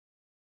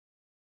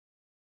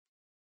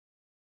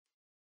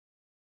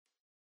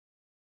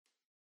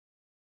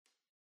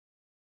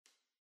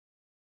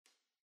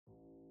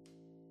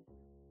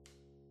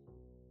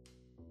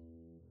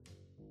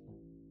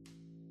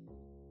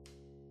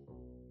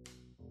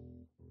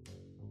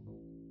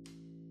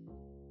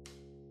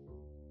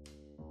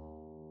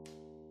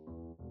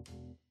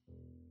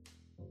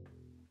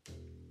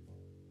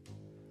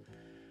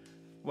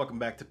Welcome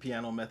back to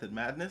Piano Method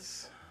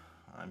Madness.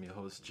 I'm your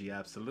host, G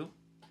Absolute,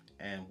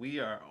 and we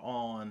are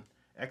on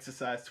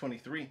exercise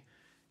 23.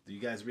 Do you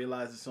guys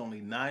realize it's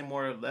only 9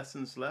 more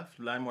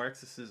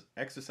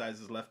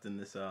exercises left in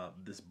this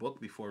book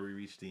before we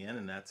reach the end,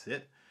 and that's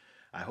it.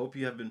 I hope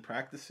you have been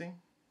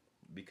practicing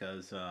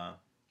because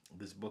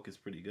this book is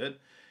pretty good.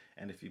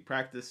 And if you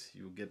practice,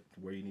 you'll get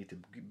where you need to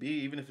be.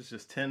 Even if it's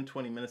just 10,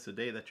 20 minutes a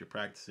day that you're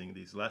practicing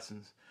these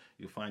lessons,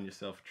 you'll find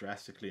yourself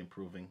drastically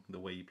improving the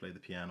way you play the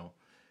piano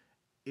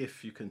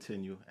if you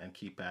continue and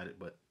keep at it.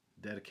 But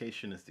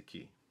dedication is the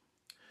key.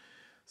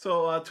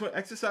 So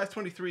exercise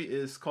 23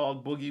 is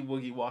called Boogie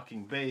Woogie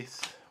Walking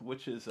Bass,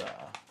 which is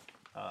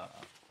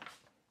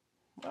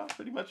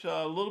pretty much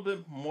a little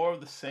bit more of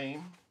the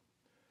same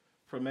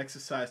from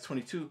exercise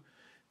 22.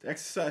 The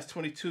exercise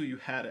 22, you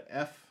had an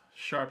F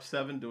sharp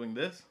 7 doing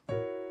this,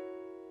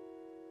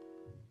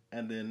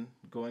 and then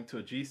going to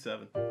a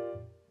G7.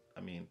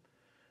 I mean,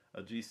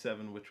 a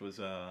G7, which was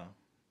I'm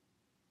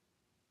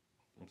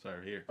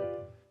sorry, here.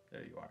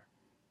 There you are.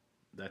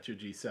 That's your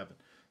G7.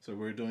 So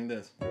we're doing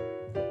this,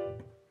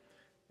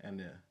 and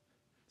then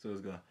so it's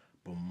going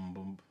boom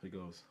boom. It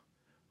goes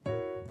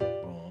boom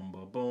boom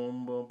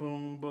boom boom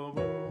boom boom boom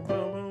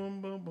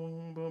boom boom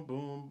boom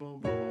boom boom boom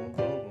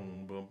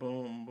boom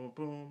boom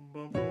boom boom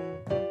boom.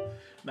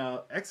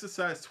 Now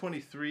exercise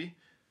 23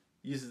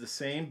 uses the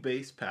same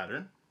bass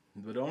pattern,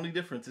 but the only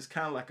difference is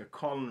kind of like a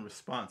call and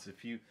response.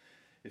 If you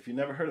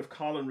never heard of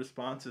call and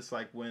response, it's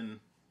like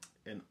when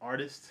an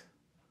artist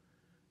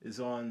is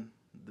on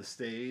the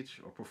stage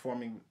or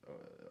performing,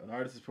 an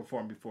artist is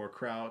performing before a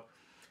crowd,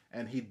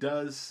 and he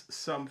does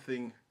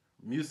something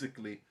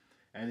musically,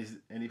 and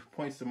he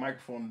points the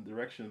microphone in the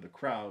direction of the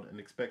crowd and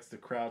expects the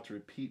crowd to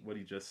repeat what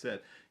he just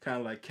said. Kind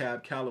of like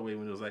Cab Calloway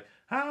when it was like,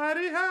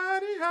 "Hidey,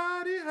 hidey,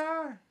 hidey,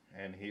 hi."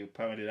 And he would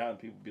point it out and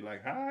people would be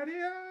like, "Hidey,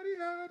 hidey,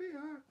 hidey,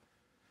 hi."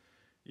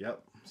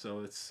 Yep,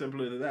 so it's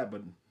simpler than that,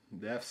 but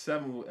the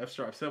F7, F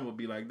sharp 7 will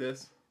be like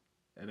this,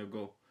 and it'll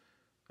go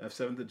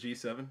F7 to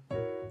G7.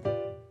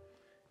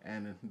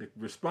 And in the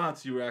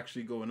response, you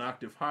actually go an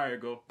octave higher,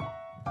 go,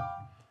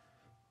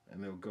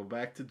 and it'll go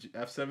back to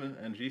F7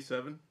 and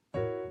G7,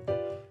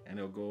 and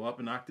it'll go up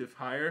an octave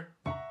higher.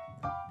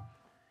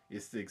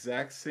 It's the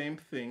exact same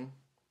thing,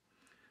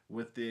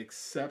 with the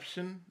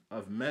exception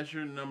of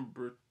measure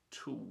number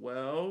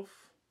 12,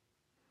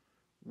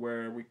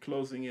 where we're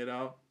closing it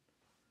out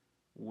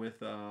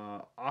with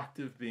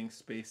octave being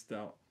spaced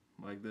out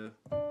like this,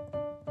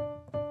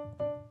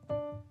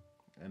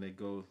 and it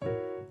goes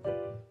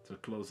to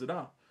close it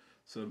out.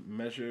 So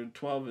measure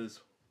 12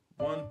 is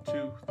 1,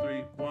 2,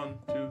 3, 1,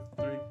 2,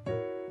 3,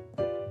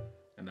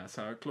 and that's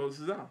how it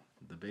closes out.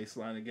 The bass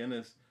line again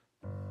is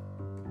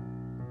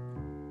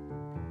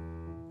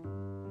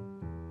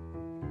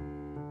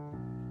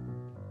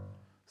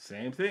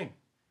same thing.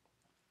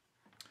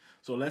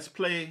 So let's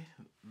play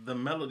the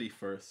melody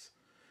first.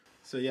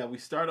 So yeah, we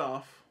start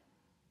off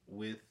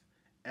with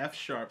F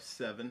sharp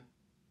 7,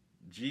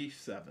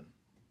 G7.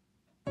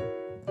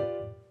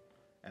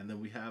 And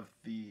then we have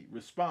the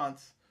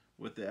response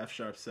with the F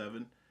sharp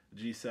 7,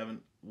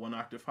 G7, 1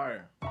 octave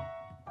higher.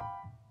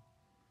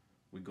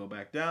 We go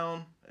back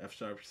down, F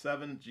sharp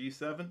 7,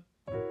 G7,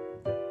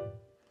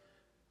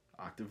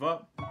 octave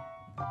up,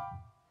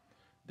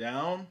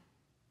 down,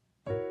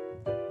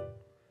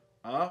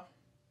 up,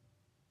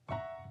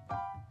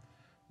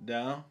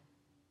 down,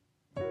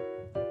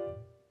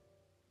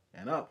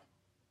 and up.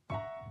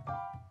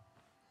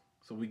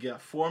 So we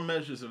got 4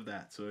 measures of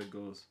that. So it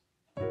goes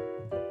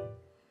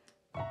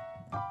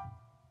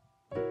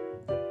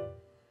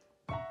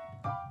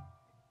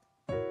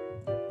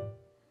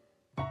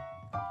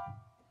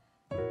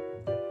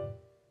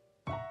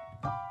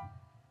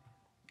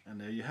and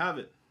there you have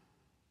it.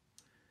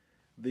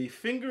 The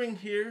fingering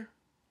here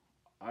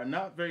are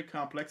not very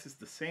complex. It's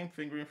the same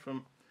fingering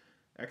from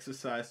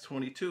exercise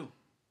 22.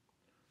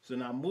 So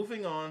now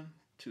moving on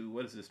to,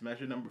 what is this,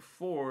 measure number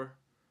 4,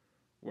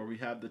 where we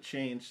have the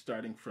change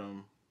starting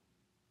from,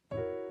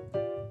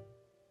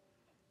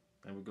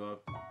 and we go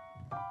up,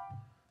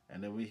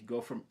 and then we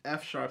go from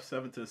F sharp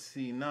 7 to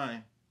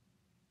C9.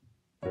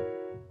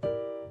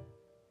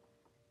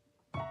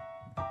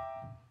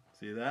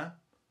 See that?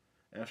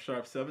 F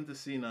sharp 7 to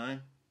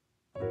C9.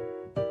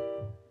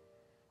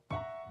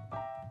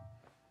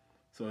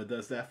 So it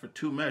does that for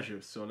 2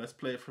 measures. So let's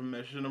play it from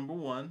measure number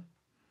 1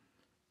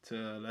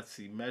 to, let's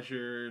see,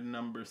 measure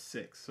number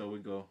 6. So we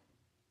go.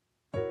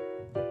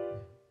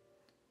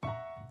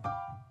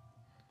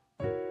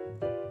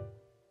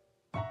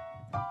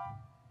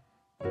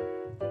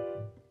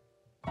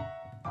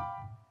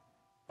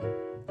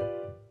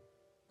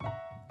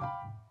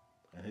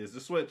 And here's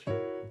the switch.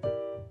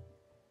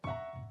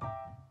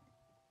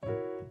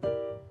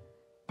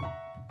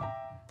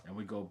 And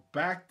we go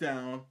back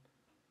down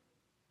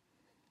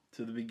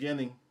to the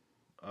beginning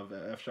of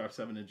F sharp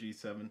 7 and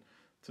G7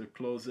 to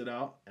close it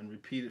out and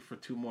repeat it for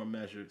 2 more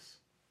measures.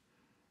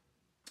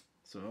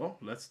 So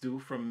let's do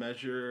from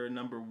measure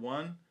number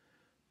 1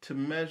 to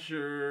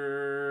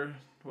measure,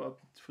 well,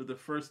 for the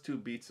first two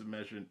beats of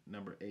measure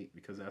number 8,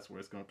 because that's where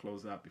it's going to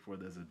close out before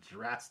there's a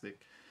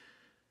drastic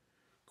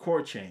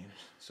chord change.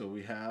 So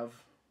we have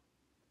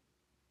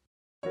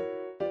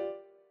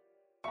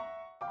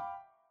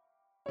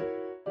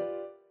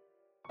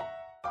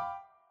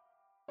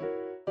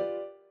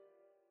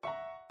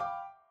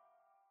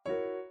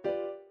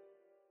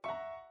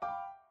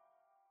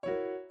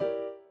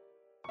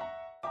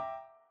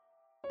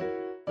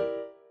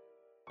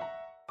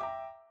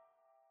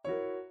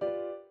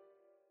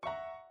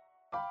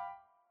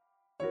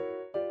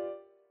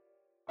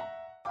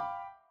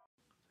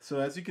so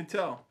as you can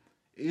tell,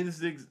 it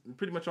is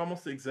pretty much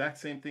almost the exact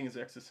same thing as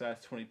exercise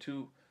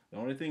 22. The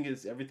only thing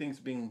is everything's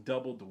being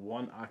doubled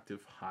 1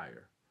 octave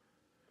higher.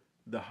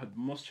 The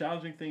most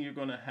challenging thing you're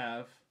going to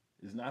have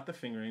is not the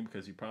fingering,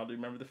 because you probably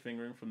remember the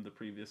fingering from the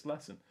previous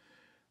lesson.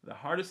 The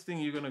hardest thing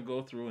you're going to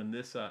go through in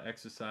this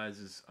exercise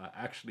is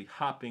actually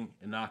hopping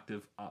an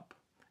octave up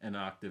and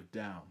an octave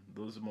down.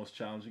 Those are the most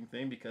challenging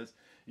thing, because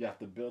you have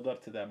to build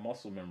up to that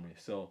muscle memory.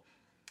 So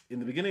in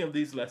the beginning of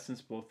these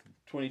lessons, both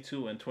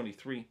 22 and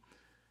 23,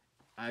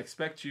 I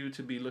expect you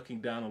to be looking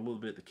down a little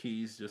bit at the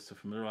keys just to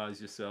familiarize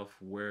yourself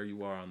where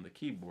you are on the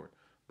keyboard.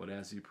 But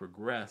as you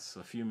progress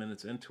a few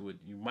minutes into it,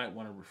 you might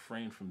want to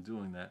refrain from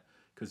doing that,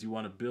 because you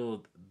want to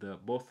build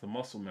both the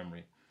muscle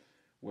memory,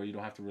 where you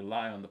don't have to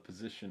rely on the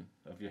position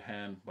of your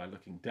hand by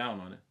looking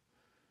down on it.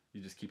 You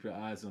just keep your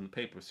eyes on the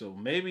paper. So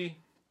maybe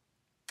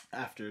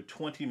after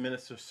 20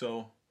 minutes or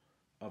so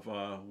of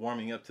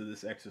warming up to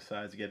this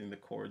exercise, getting the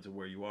chords of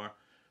where you are,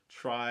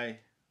 try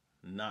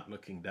not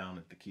looking down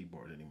at the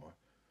keyboard anymore.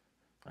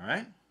 All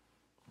right?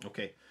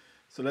 Okay.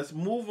 So let's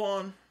move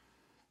on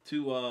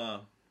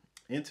to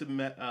into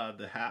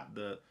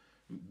the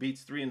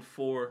beats 3 and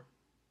 4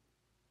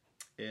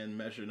 in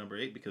measure number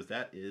 8, because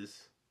that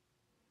is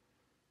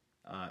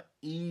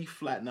E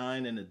flat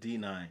 9 and a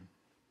D9.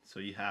 So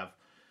you have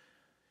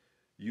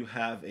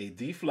a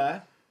D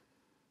flat,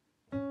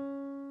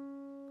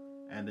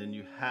 and then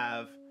you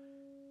have,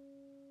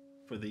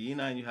 for the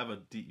E9, you have a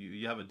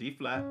D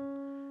flat,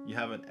 you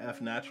have an F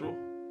natural,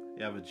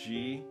 you have a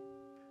G,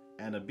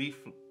 and a B.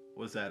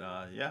 What's that?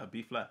 Yeah, a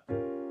B flat,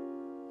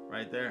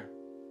 right there.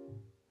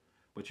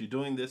 But you're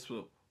doing this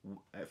with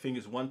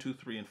fingers 1, 2,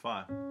 3, and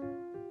 5,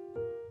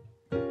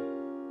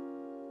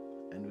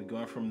 and we're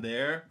going from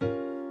there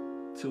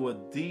to a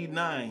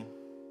D9.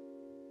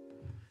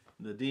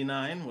 The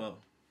D9, well,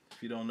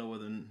 if you don't know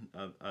what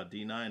a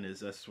D9 is,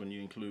 that's when you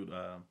include,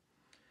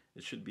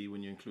 it should be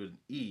when you include an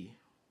E,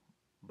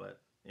 but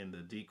in the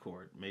D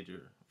chord,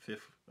 major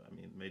fifth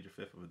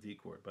of a D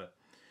chord, but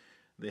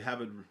they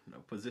have it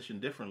positioned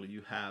differently.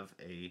 You have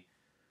a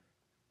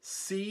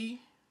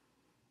C,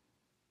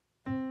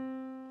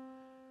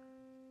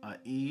 a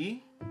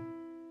E,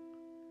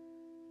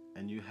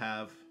 and you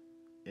have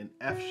an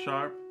F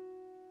sharp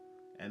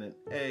and an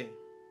A.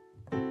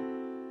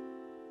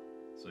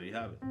 So you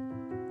have it.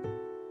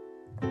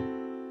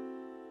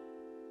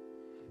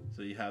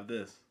 So you have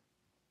this.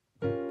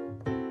 There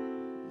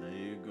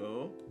you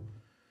go.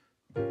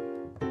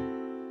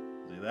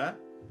 See that?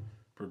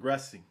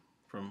 Progressing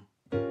from,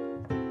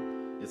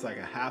 it's like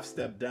a half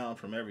step down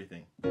from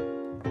everything.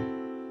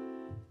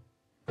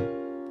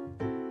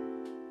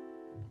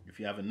 If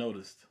you haven't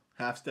noticed,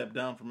 half step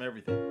down from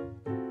everything.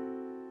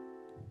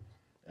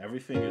 Every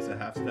finger is a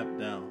half step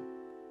down.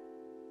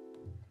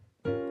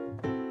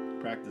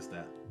 Practice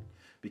that,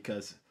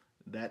 because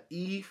that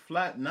E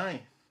flat 9,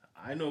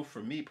 I know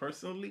for me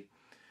personally,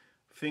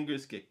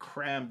 fingers get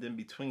crammed in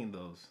between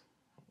those,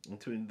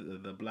 between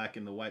the black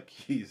and the white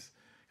keys,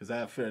 because I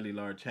have fairly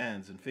large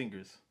hands and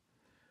fingers.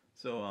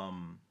 So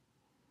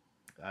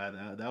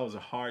that was a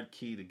hard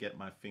key to get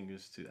my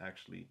fingers to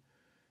actually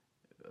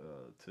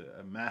to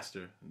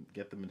master and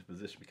get them into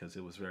position, because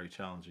it was very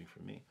challenging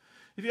for me.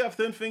 If you have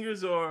thin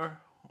fingers or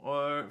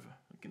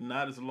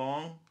not as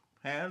long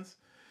hands,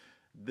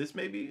 this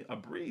may be a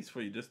breeze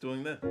for you, just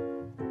doing this.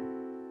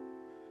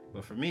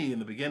 But for me, in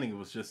the beginning, it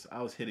was just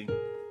I was hitting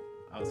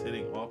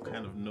all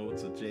kind of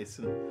notes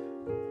adjacent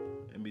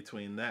in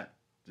between that,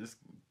 just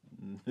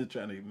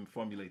trying to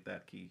formulate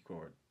that key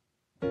chord.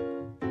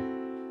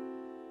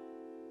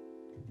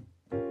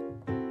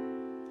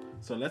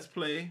 So let's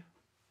play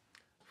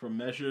from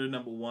measure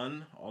number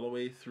 1 all the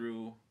way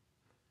through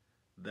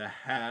the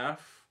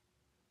half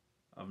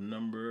of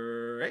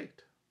number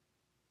 8.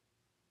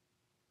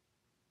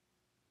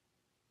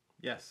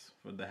 Yes,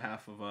 for the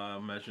half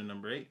of measure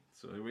number 8.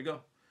 So here we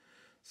go.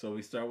 So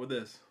we start with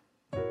this.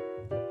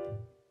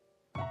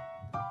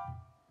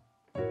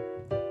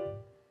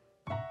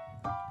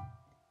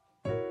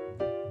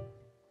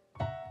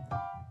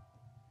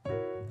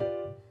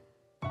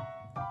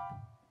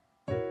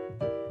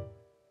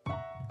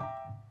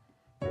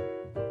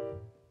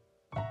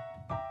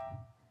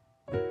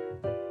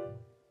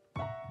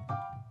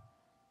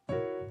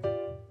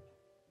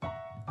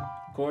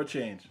 Chord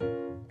change.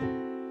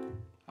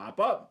 Hop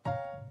up.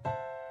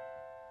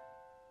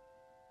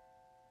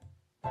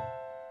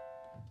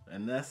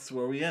 And that's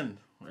where we end,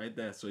 right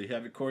there. So you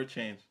have your chord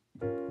change.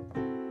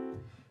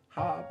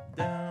 hop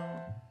down.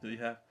 So you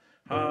have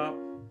hop,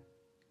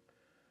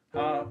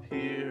 hop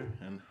here,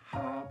 and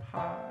hop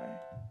high.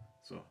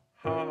 So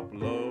hop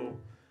low,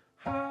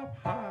 hop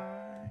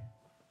high.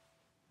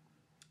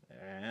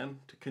 And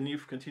to continue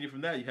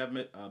from that, you have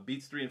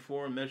beats 3 and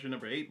 4, measure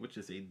number 8, which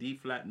is a D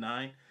flat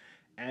 9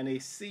 and a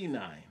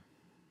C9.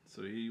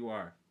 So here you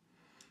are.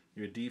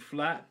 Your D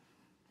flat.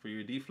 For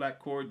your D flat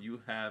chord,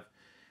 you have,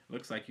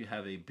 looks like you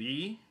have a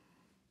B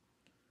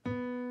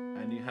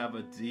and you have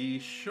a D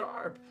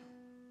sharp.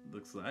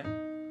 Looks like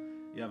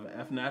you have an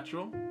F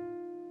natural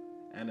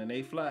and an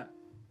A flat.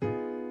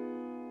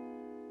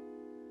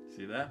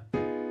 See that?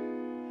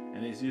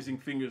 And he's using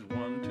fingers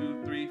 1,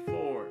 2, 3,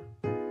 4.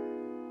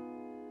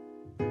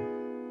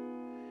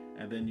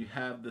 And then you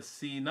have the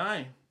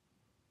C9,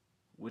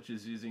 which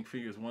is using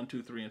fingers 1,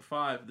 2, 3, and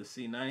 5. The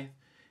C9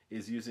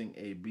 is using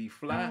a B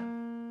flat,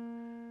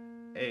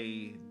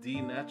 a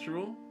D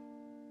natural,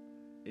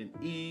 an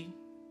E,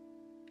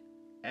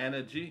 and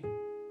a G.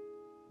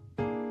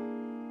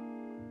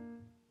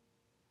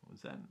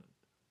 What's that?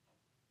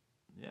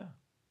 Yeah.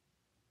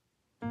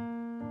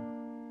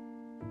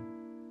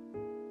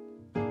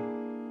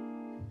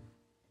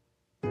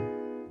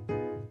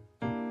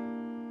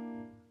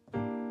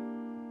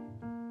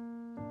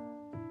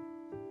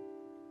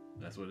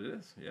 That's what it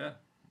is, yeah.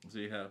 So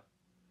you have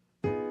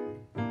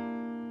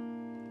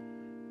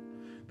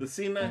the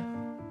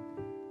C9,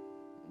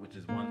 which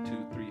is 1,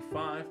 2, 3,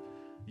 5.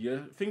 Your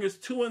fingers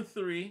 2 and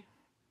 3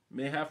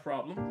 may have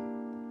problem,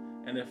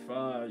 and if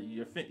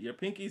your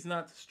pinky's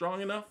not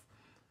strong enough,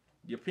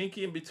 your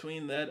pinky in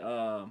between that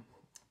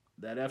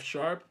that F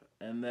sharp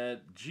and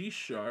that G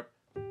sharp,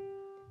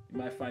 you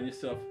might find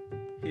yourself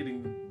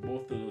hitting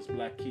both of those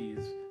black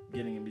keys,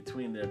 getting in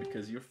between there,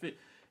 because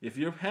if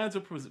your hands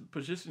are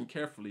positioned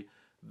carefully,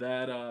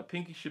 that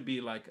pinky should be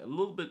like a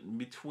little bit in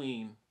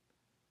between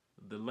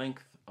the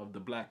length of the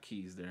black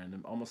keys there,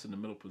 and almost in the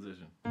middle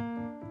position.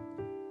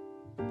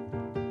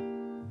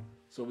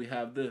 So we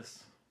have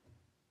this.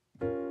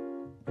 There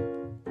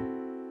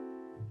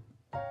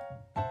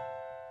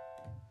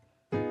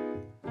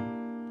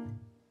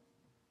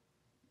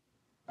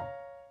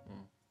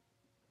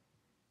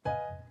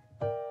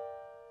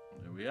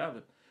we have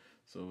it.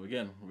 So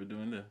again, we're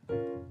doing this.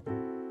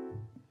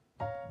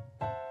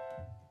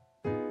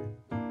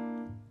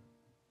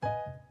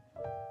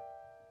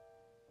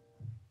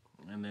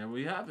 And there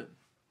we have it.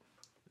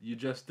 You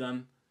just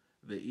done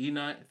the E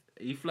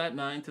flat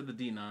 9 to the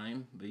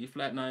D9, the E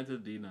flat 9 to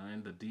the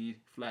D9, the D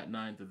flat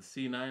 9 to the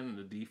C9, and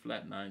the D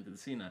flat 9 to the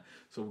C9.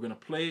 So we're going to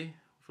play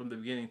from the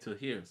beginning to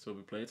here. So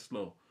we play it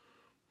slow.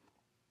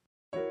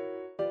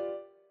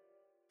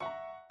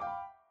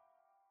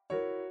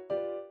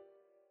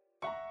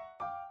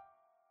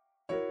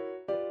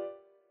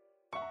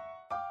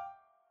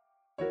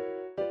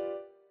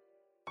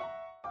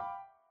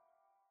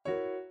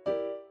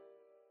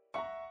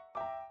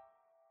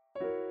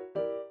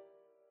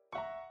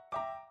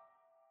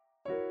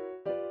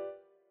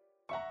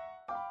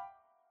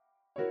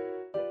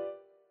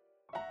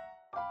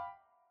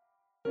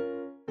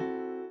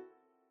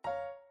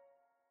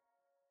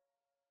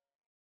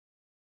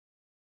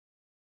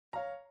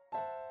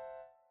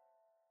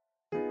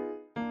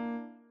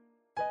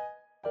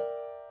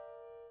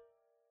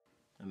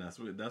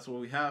 And that's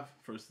what we have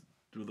first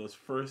through those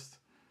first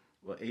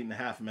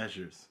 8.5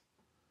 measures.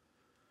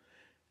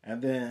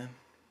 And then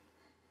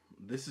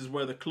this is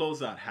where the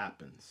closeout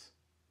happens.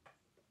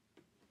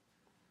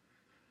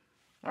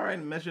 All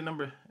right, measure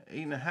number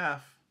 8.5.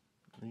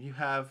 You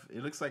have,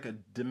 it looks like a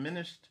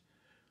diminished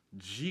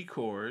G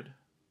chord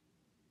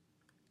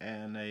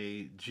and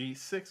a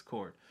G6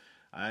 chord.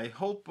 I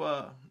hope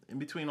in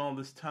between all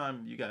this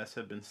time you guys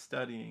have been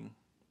studying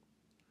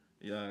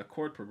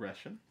chord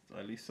progression, so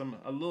at least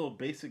a little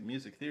basic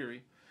music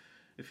theory.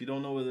 If you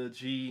don't know what a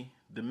G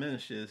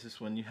diminished is, it's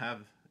when you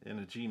have in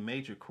a G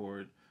major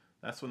chord,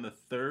 that's when the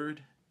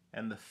third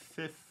and the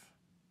fifth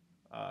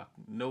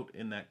note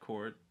in that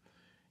chord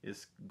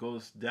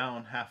goes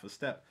down half a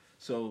step.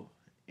 So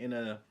in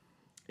a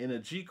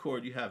G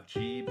chord you have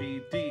G,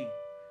 B, D,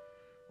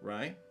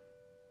 right?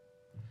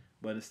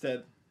 But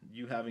instead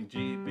you having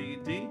G, B,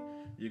 D,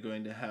 you're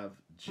going to have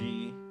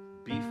G,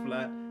 B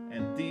flat,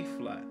 and D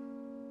flat.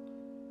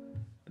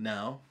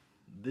 Now,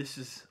 this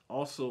is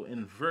also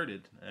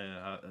inverted.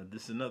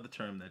 This is another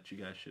term that you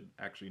guys should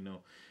actually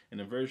know. An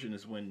inversion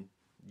is when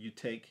you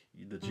take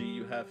the G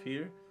you have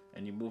here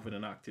and you move it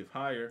an octave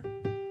higher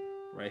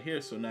right here.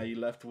 So now you're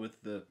left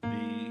with the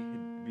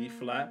B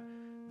flat,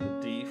 the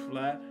D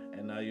flat,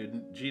 and now your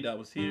G that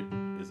was here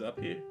is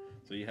up here.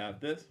 So you have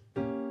this.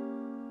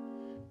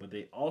 But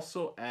they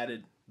also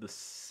added the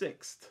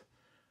sixth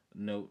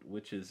note,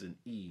 which is an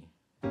E.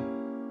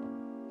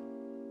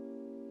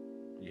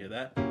 You hear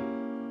that?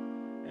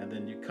 And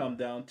then you come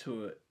down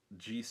to a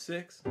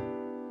G6,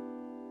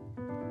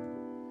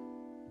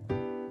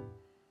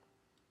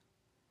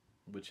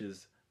 which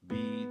is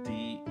B,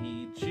 D,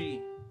 E,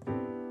 G.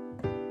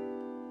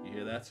 You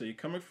hear that? So you're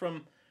coming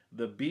from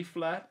the B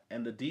flat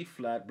and the D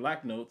flat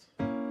black notes,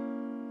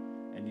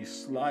 and you're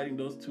sliding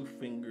those two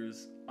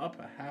fingers up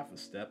a half a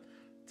step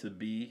to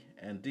B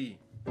and D.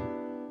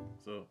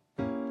 So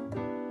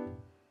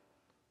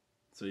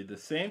the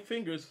same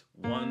fingers,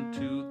 1,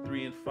 2,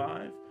 3, and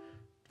 5.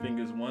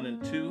 Fingers 1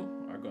 and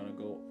 2 are going to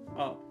go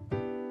up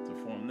to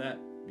form that.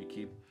 You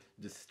keep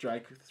just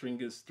strike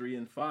fingers 3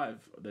 and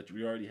 5 that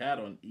we already had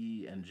on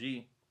E and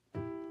G.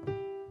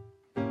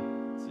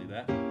 See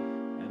that?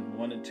 And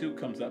 1 and 2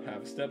 comes up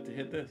half a step to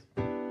hit this.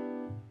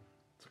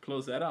 To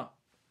close that out.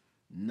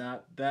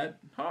 Not that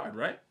hard,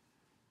 right?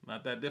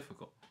 Not that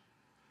difficult.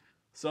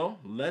 So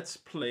let's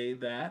play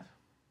that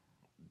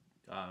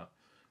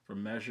for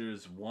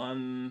measures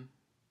 1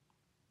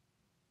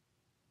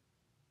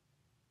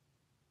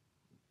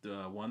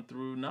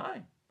 through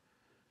 9.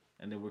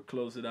 And then we'll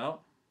close it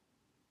out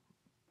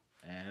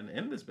and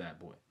end this bad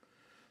boy.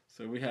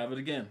 So we have it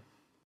again.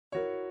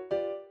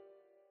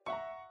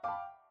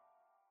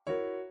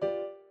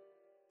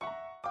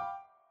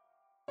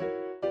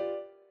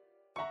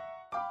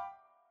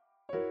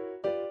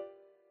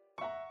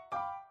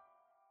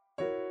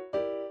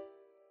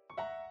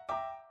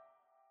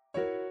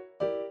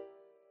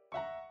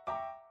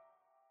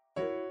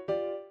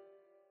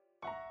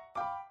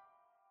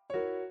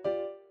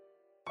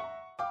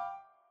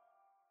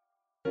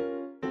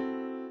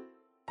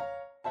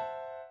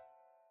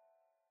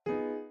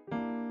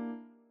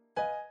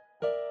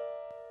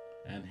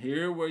 And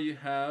here where you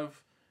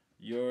have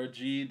your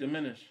G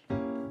diminished.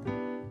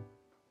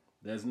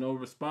 There's no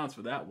response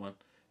for that one.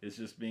 It's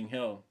just being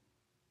held.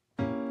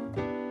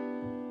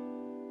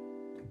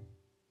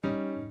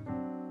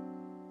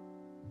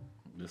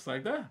 Just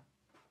like that.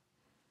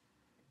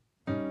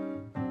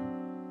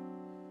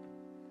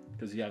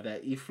 Because you have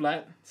that E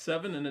flat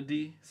 7 and a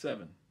D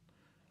 7.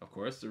 Of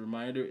course, the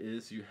reminder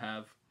is you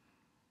have,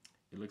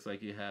 it looks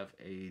like you have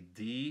a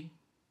D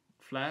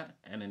flat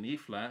and an E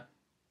flat.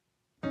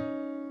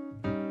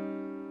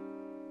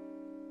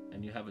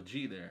 And you have a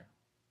G there.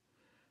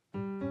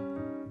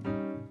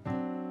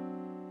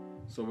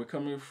 So we're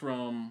coming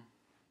from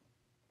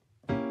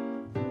you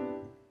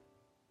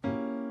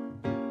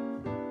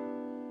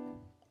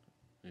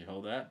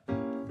hold that.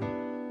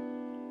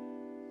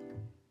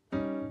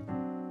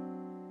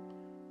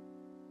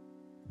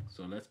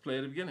 So let's play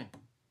at the beginning.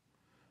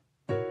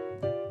 2,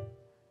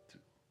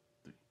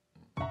 3.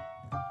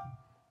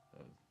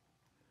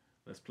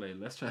 Let's play.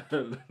 Let's try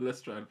to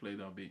play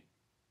down beat.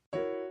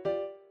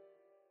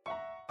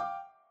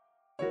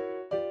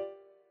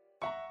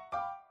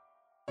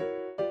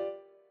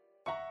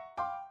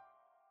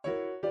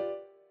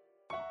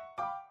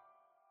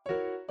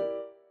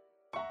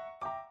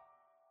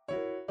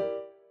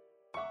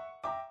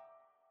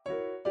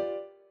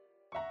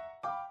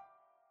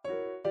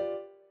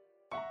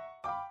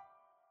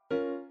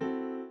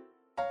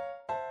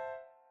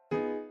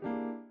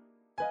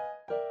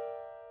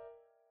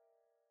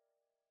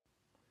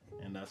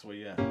 And that's where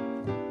you're at.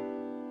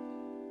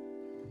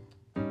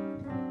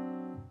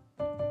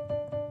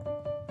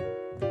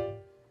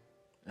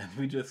 And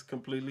we just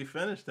completely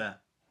finished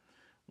that.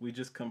 We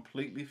just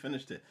completely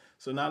finished it.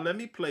 So now let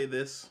me play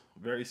this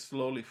very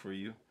slowly for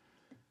you,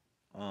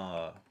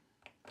 so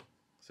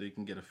you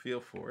can get a feel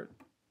for it.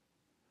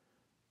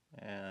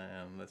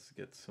 And let's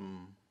get a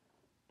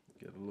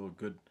little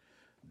good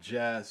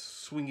jazz,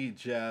 swingy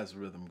jazz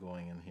rhythm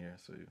going in here.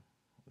 So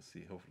let's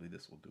see, hopefully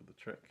this will do the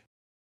trick.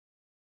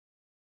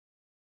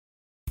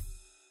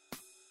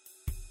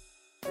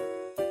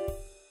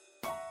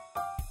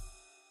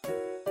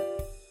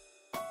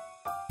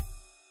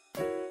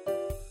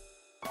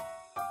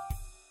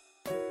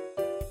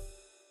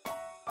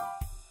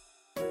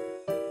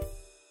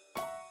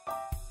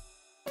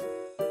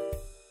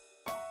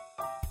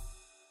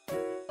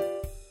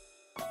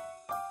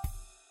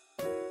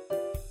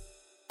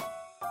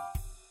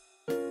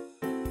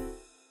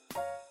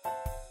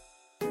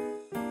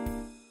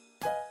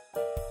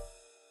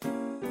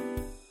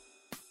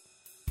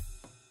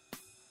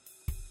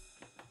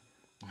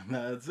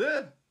 That's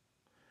it.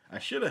 I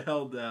should have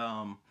held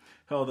on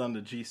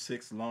the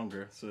G6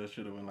 longer, so it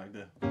should have went like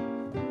that.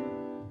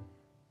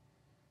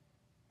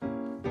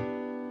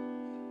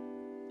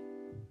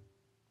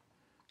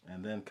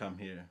 And then come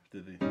here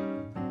to the.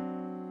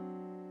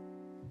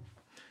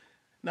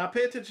 Now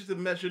pay attention to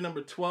measure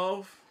number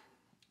 12.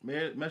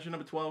 Measure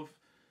number 12.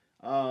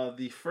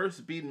 The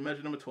first beat in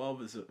measure number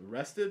 12 is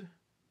arrested,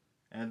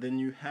 and then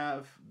you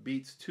have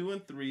beats 2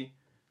 and 3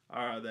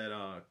 are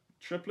that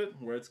triplet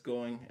where it's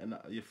going and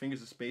your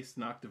fingers are spaced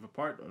an octave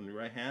apart on your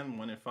right hand,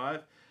 1 and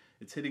 5.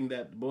 It's hitting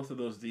that both of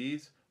those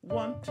D's.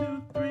 1,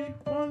 2, 3,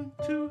 1,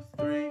 2,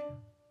 3.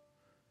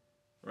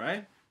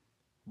 Right?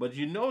 But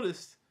you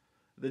notice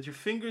that your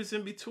fingers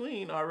in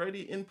between are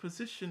already in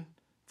position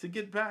to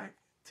get back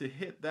to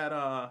hit that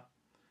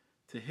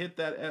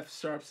F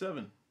sharp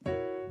 7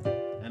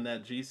 and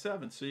that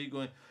G7. So you're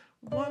going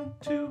 1,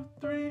 2,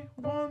 3,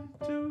 1,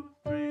 2,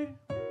 3.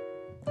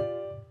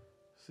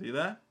 See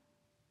that?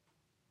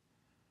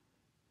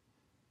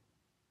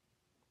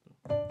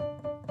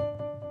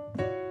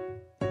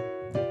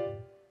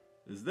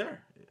 Is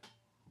there.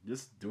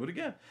 Just do it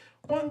again.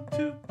 1,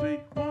 2, 3,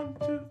 1,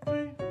 2,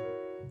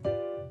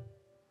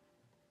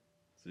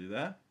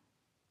 that.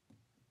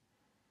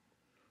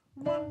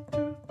 1,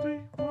 2, 3,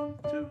 1,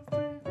 2,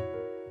 3.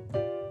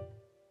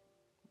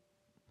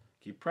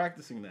 Keep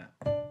practicing that.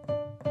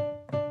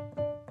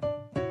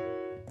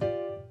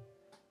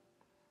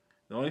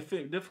 The only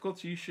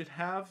difficulty you should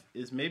have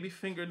is maybe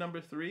finger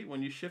number 3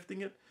 when you're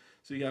shifting it.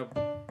 So you have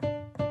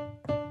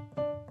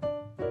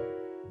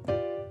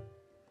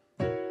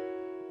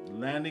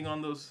landing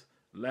on the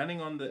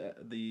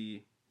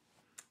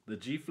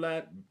G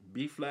flat,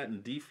 B flat,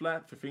 and D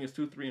flat for fingers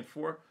 2, 3, and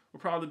 4 will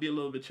probably be a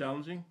little bit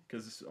challenging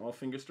because it's all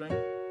finger strength.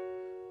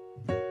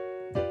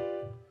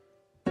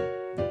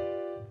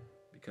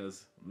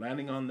 Because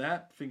landing on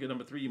that finger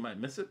number 3, you might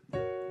miss it.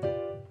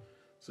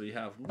 So you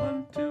have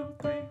 1, 2,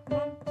 3,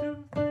 1,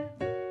 2, 3.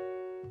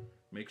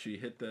 Make sure you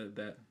hit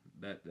that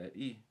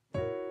E.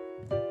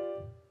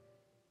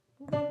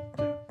 1, 2,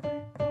 3,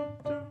 1,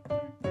 2,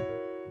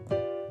 3.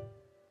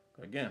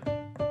 Again.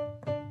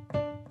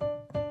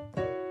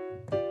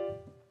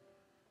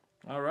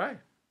 All right.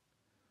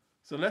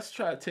 So let's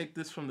try to take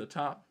this from the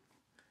top,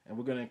 and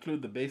we're going to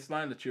include the bass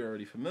line that you're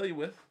already familiar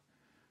with.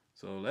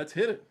 So let's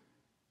hit it.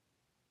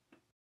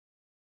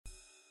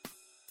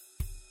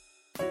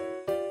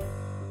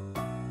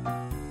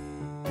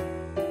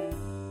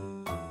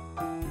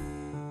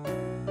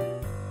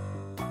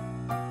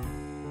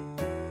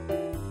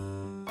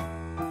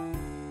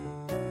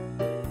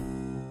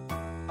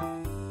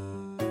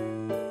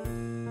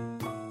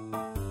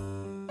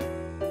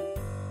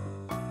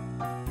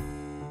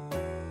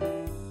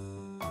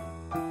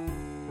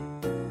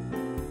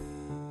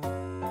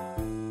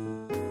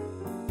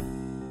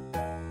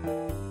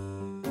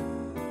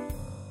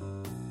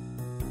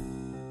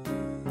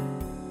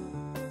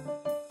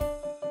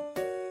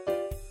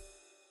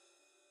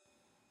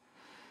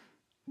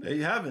 There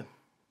you have it.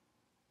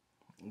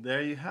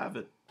 There you have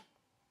it.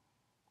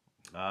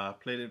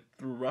 Played it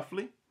through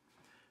roughly.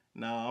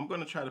 Now I'm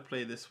going to try to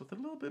play this with a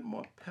little bit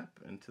more pep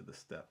into the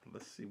step.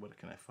 Let's see what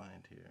can I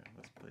find here.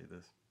 Let's play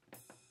this.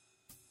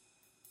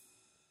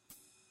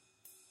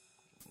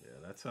 Yeah,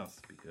 that sounds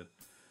to be good.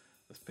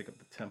 Let's pick up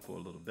the tempo a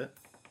little bit.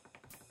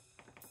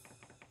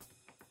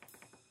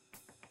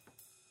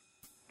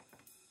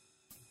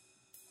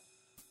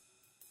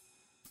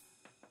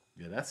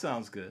 Yeah, that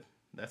sounds good.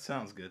 That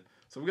sounds good.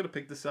 So we're going to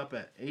pick this up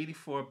at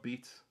 84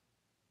 beats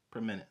per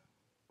minute.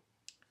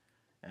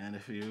 And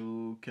if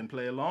you can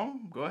play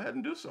along, go ahead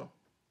and do so.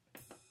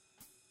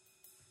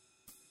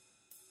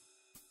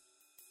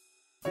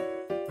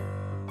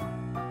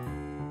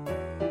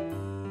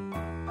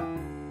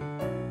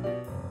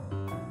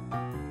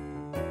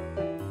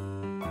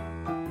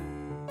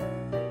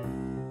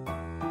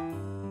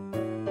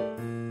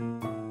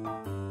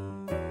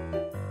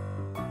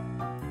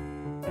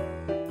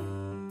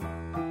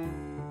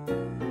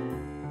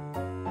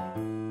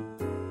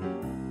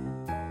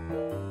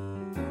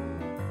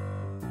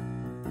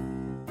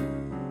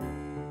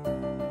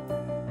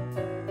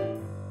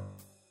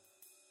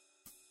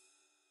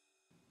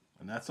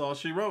 That's all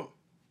she wrote.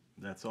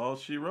 That's all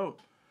she wrote.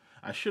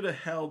 I should have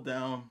held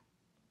down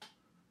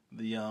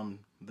the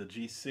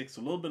G6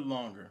 a little bit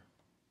longer.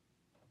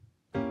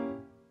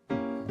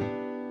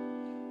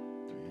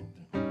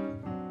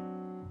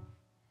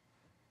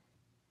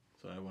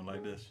 So I went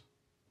like this.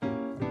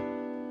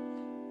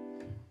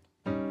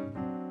 And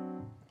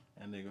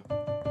there you go.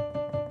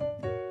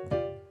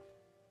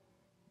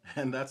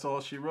 And that's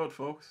all she wrote,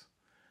 folks.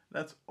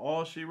 That's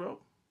all she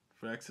wrote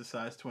for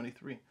exercise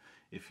 23.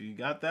 If you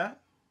got that,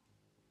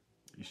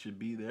 you should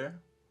be there,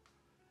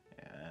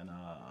 and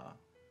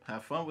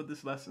have fun with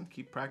this lesson.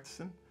 Keep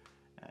practicing,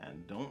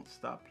 and don't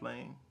stop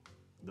playing.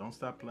 Don't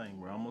stop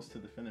playing. We're almost to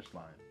the finish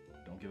line.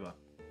 Don't give up.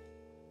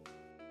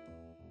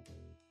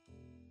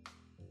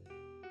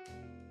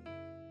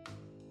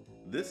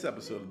 This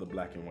episode of The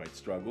Black and White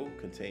Struggle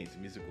contains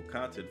musical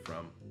content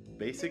from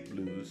Basic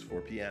Blues for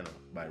Piano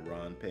by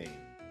Ron Payne.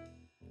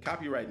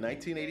 Copyright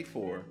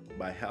 1984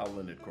 by Hal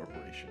Leonard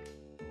Corporation.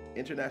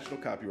 International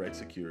copyright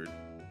secured.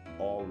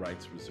 All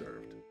rights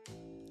reserved.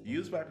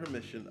 Used by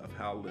permission of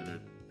Hal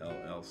Leonard,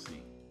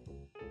 LLC.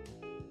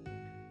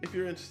 If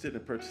you're interested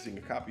in purchasing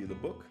a copy of the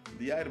book,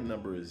 the item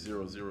number is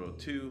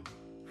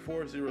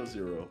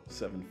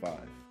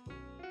 002-40075.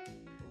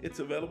 It's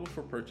available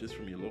for purchase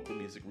from your local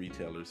music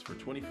retailers for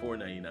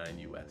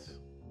 $24.99 US.